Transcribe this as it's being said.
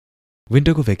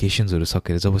विन्टरको भ्याकेसन्सहरू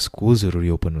सकेर जब स्कुल्सहरू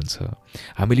रिओपन हुन्छ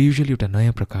हामीले युजुअली एउटा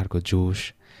नयाँ प्रकारको जोस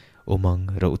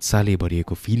उमङ्ग र उत्साहले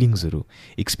भरिएको फिलिङ्सहरू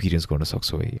एक्सपिरियन्स गर्न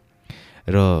सक्छौँ है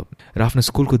र आफ्नो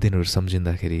स्कुलको दिनहरू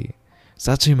सम्झिँदाखेरि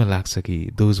साँच्चैमा लाग्छ कि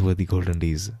those were the golden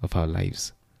days of our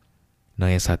lives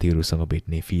नयाँ साथीहरूसँग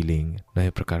भेट्ने फिलिङ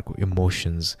नयाँ प्रकारको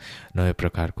इमोसन्स नयाँ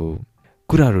प्रकारको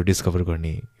कुराहरू डिस्कभर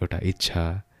गर्ने एउटा इच्छा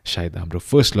सायद हाम्रो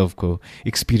फर्स्ट लभको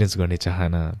एक्सपिरियन्स गर्ने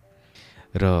चाहना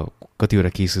र कतिवटा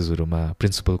केसेसहरूमा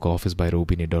प्रिन्सिपलको अफिस बाहिर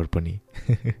उभिने डर पनि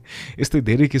यस्तै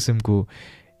धेरै किसिमको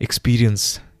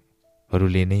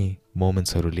एक्सपिरियन्सहरूले नै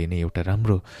मोमेन्ट्सहरूले नै एउटा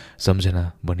राम्रो सम्झना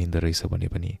बनिँदो रहेछ भने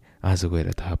पनि आज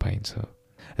गएर थाहा पाइन्छ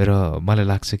र मलाई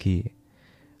लाग्छ कि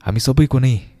हामी सबैको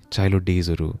नै चाइल्डहुड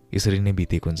डेजहरू यसरी नै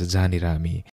बितेको हुन्छ जहाँनिर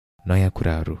हामी नयाँ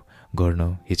कुराहरू गर्न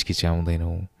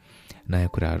हिचकिच्याउँदैनौँ नयाँ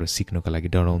कुराहरू सिक्नको लागि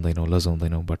डराउँदैनौँ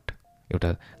लजाउँदैनौँ बट एउटा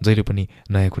जहिले पनि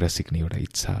नयाँ कुरा सिक्ने एउटा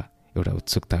इच्छा एउटा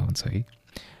उत्सुकता हुन्छ है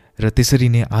र त्यसरी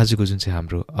नै आजको जुन चाहिँ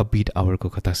हाम्रो अपबिट आवरको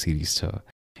कथा सिरिज छ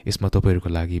यसमा तपाईँहरूको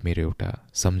लागि मेरो एउटा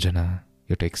सम्झना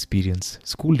एउटा एक्सपिरियन्स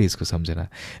स्कुल डेजको सम्झना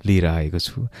लिएर आएको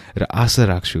छु र आशा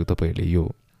राख्छु तपाईँहरूले यो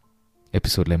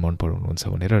एपिसोडलाई मन पराउनुहुन्छ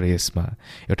भनेर र यसमा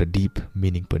एउटा डिप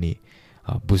मिनिङ पनि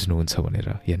बुझ्नुहुन्छ भनेर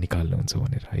या निकाल्नुहुन्छ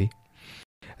भनेर है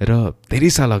र धेरै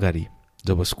साल अगाडि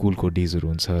जब स्कुलको डेजहरू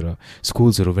हुन्छ र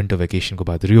स्कुल्सहरू विन्टर भ्याकेसनको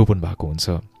बाद रिओपन भएको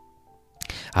हुन्छ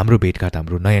हाम्रो भेटघाट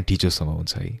हाम्रो नयाँ टिचरसँग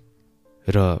हुन्छ है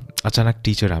र अचानक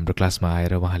टिचर हाम्रो क्लासमा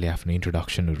आएर उहाँले आफ्नो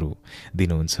इन्ट्रोडक्सनहरू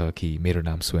दिनुहुन्छ कि मेरो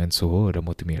नाम सुएन्सो हो र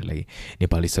म तिमीहरूलाई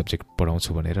नेपाली सब्जेक्ट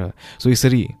पढाउँछु भनेर सो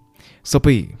यसरी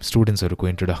सबै स्टुडेन्ट्सहरूको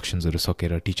इन्ट्रोडक्सन्सहरू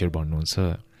सकेर टिचर भन्नुहुन्छ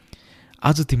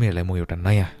आज तिमीहरूलाई म एउटा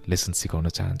नयाँ लेसन सिकाउन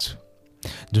चाहन्छु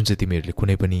जुन चाहिँ तिमीहरूले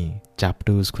कुनै पनि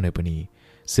च्याप्टर्स कुनै पनि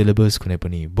सिलेबस कुनै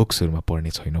पनि बुक्सहरूमा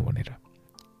पढ्ने छैनौ भनेर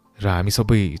र हामी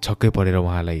सबै छक्कै परेर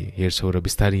उहाँलाई हेर्छौँ र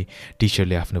बिस्तारै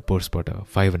टिचरले आफ्नो पर्सबाट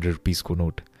 500 रुपिसको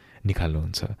नोट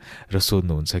निकाल्नुहुन्छ र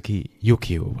सोध्नुहुन्छ कि यो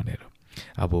के हो भनेर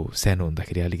अब सानो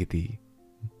हुँदाखेरि अलिकति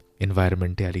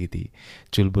इन्भाइरोमेन्टै अलिकति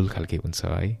चुलबुल खालके हुन्छ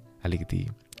है अलिकति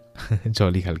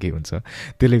जली खालके हुन्छ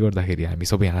त्यसले गर्दाखेरि हामी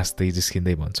सबै हाँस्दै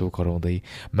जिस्किँदै भन्छौँ कराउँदै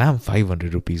म्याम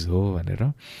 500 रुपिस हो भनेर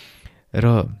र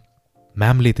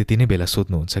म्यामले त्यति नै बेला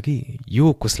सोध्नुहुन्छ कि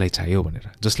यो कसलाई चाहियो भनेर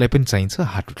जसलाई पनि चाहिन्छ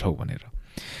हात उठाऊ भनेर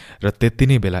र त्यति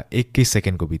नै बेला एकै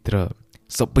सेकेन्डको भित्र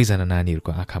सबैजना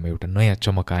नानीहरूको आँखामा एउटा नयाँ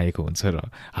चमक आएको हुन्छ र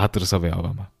हातहरू सबै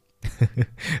हावामा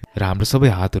र हाम्रो सबै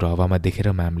हातहरू हावामा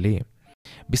देखेर म्यामले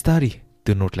बिस्तारै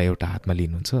त्यो नोटलाई एउटा हातमा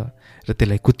लिनुहुन्छ र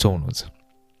त्यसलाई कुच्चाउनुहुन्छ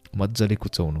मजाले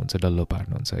कुच्चाउनुहुन्छ डल्लो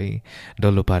पार्नुहुन्छ है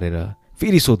डल्लो पारेर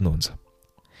फेरि सोध्नुहुन्छ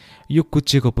यो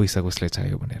कुच्चिएको पैसा कसलाई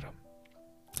चाहियो भनेर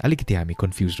अलिकति हामी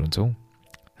कन्फ्युज हुन्छौँ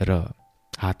र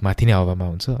हात माथि नै हावामा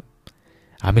हुन्छ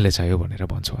हामीलाई चाहियो भनेर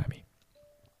भन्छौँ हामी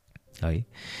है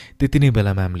त्यति नै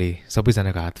बेला म्यामले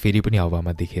सबैजनाको हात फेरि पनि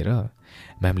हावामा देखेर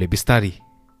म्यामले बिस्तारै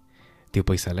त्यो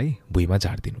पैसालाई भुइँमा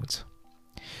झारिदिनुहुन्छ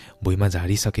भुइँमा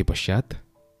झारिसके पश्चात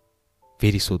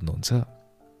फेरि सोध्नुहुन्छ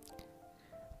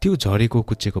त्यो झरेको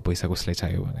कुच्चेको पैसा कसलाई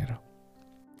चाहियो भनेर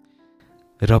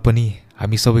र पनि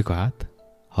हामी सबैको हात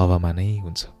हावामा नै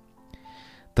हुन्छ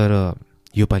तर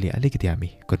योपालि अलिकति हामी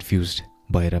कन्फ्युज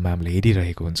भएर म्यामले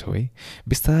हेरिरहेको हुन्छौँ है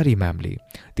बिस्तारै म्यामले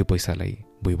त्यो पैसालाई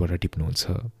भुइँबाट टिप्नुहुन्छ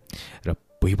र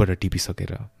भुइँबाट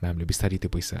टिपिसकेर म्यामले बिस्तारै त्यो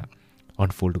पैसा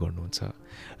अनफोल्ड गर्नुहुन्छ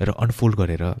र अनफोल्ड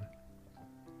गरेर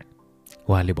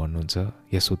उहाँले भन्नुहुन्छ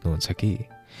या सोध्नुहुन्छ कि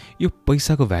यो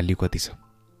पैसाको भ्याल्यु कति छ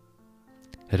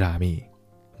र हामी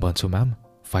भन्छौँ म्याम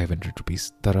 500 रुपिस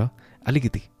तर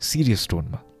अलिकति सिरियस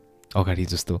टोनमा अगाडि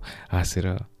जस्तो हाँसेर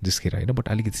जिस्केर होइन बट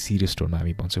अलिकति सिरियस टोनमा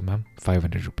हामी भन्छौँ म्याम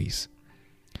 500 रुपिस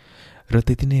र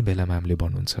त्यति नै बेला म्यामले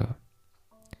भन्नुहुन्छ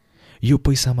यो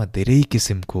पैसामा धेरै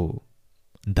किसिमको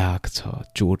दाग छ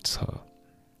चोट छ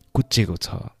कुच्चेको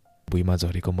छ भुइँमा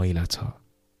झरेको मैला छ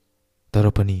तर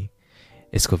पनि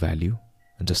यसको भ्याल्यु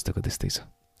जस्तोको त्यस्तै छ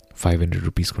 500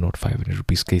 रुपिसको नोट 500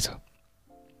 रुपिसकै छ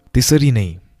त्यसरी नै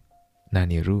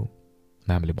नानीहरू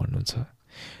म्यामले भन्नुहुन्छ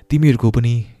तिमीहरूको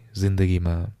पनि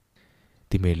जिन्दगीमा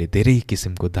तिमीहरूले धेरै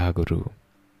किसिमको दागहरू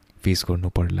फेस गर्नु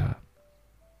पर्ला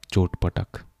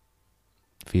चोटपटक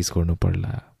फेस गर्नु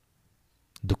पर्ला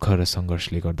दुःख र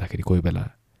सङ्घर्षले गर्दाखेरि कोही बेला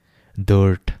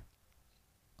डर्ट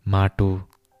माटो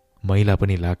मैला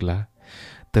पनि लाग्ला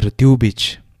तर त्यो बीच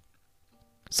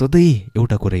सधैँ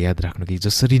एउटा कुरा याद राख्नु कि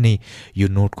जसरी नै यो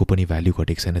नोटको पनि भ्याल्यु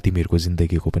घटेको छैन तिमीहरूको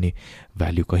जिन्दगीको पनि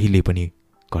भ्याल्यु कहिले पनि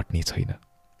घट्ने छैन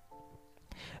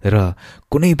र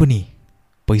कुनै पनि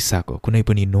पैसाको कुनै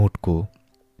पनि नोटको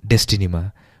डेस्टिनीमा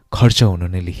खर्च हुन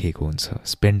नै लेखिएको हुन्छ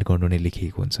स्पेन्ड गर्नु नै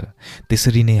लेखिएको हुन्छ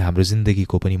त्यसरी नै हाम्रो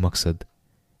जिन्दगीको पनि मकसद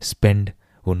स्पेन्ड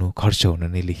हुनु खर्च हुन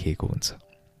नै लेखिएको हुन्छ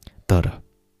तर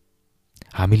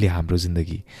हामीले हाम्रो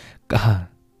जिन्दगी कहाँ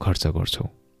खर्च गर्छौँ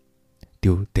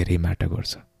त्यो धेरै म्याटर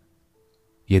गर्छ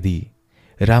यदि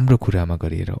राम्रो कुरामा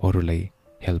गरेर अरूलाई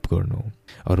हेल्प गर्नु,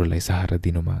 अरूलाई सहारा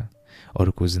दिनुमा,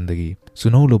 अरूको जिन्दगी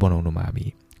सुनौलो बनाउनुमा हामी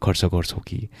खर्च गर्छौँ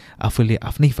कि आफूले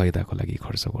आफ्नै फाइदाको लागि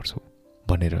खर्च गर्छौँ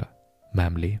भनेर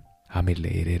म्यामले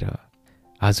हामीहरूले हेरेर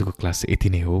आजको क्लास यति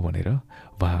नै हो भनेर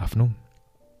उहाँ आफ्नो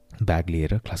ब्याग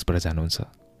लिएर क्लासबाट जानुहुन्छ।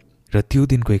 र त्यो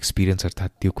दिनको एक्सपिरियन्स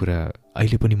अर्थात् त्यो कुरा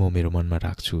अहिले पनि म मेरो मनमा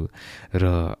राख्छु र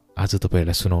आज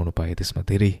तपाईँहरूलाई सुनाउनु पाएँ त्यसमा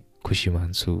धेरै खुसी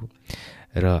मान्छु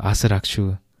र आशा राख्छु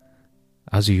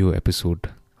आज यो एपिसोड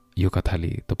यो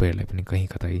कथाले तपाईँहरूलाई पनि कहीँ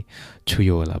कतै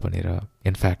छुयो होला भनेर,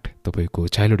 इनफ्याक्ट तपाईँको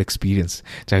चाइल्डहुड एक्सपिरियन्स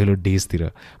चाइल्डहुड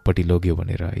डेजतिरपट्टि लग्यो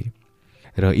भनेर है।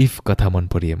 र इफ कथा मन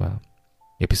परेमा,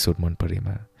 एपिसोड मन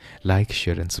परेमा लाइक,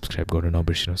 सेयर एन्ड सब्सक्राइब गर्न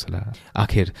नबिर्सिनुहोस् होला।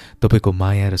 आखिर तपाईँको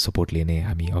माया र सपोर्टले नै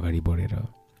हामी अगाडि बढेर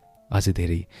अझै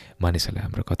धेरै मानिसहरूलाई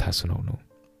हाम्रो कथा सुनाउनु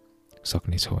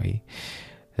सक्नेछौँ है।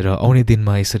 र आउने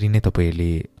दिनमा यसरी नै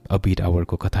तपाईँहरूले अ बिट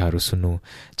आवरको कथाहरू सुन्नु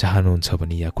चाहनुहुन्छ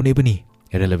भने या कुनै पनि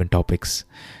रेलेभेन्ट टपिक्स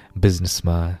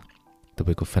बिजनेसमा,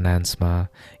 तपाईँको फाइनेन्समा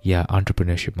या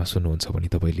अन्टरप्रिनरसिपमा सुन्नुहुन्छ भने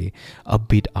तपाईँले a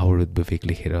bit hour with Vivek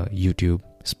लेखेर युट्युब,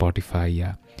 स्पोटिफाई या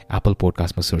एप्पल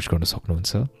पोडकास्टमा सर्च गर्न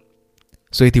सक्नुहुन्छ।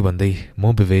 सो यति भन्दै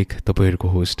म विवेक तपाईँहरूको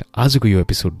होस्ट आजको यो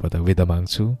एपिसोडबाट विदा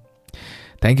माग्छु।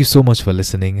 Thank you so much for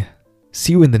listening.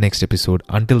 See you in the next episode.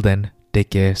 Until then,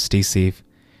 take care, stay safe,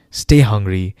 stay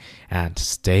hungry, and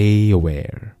stay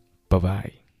aware.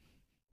 Bye-bye.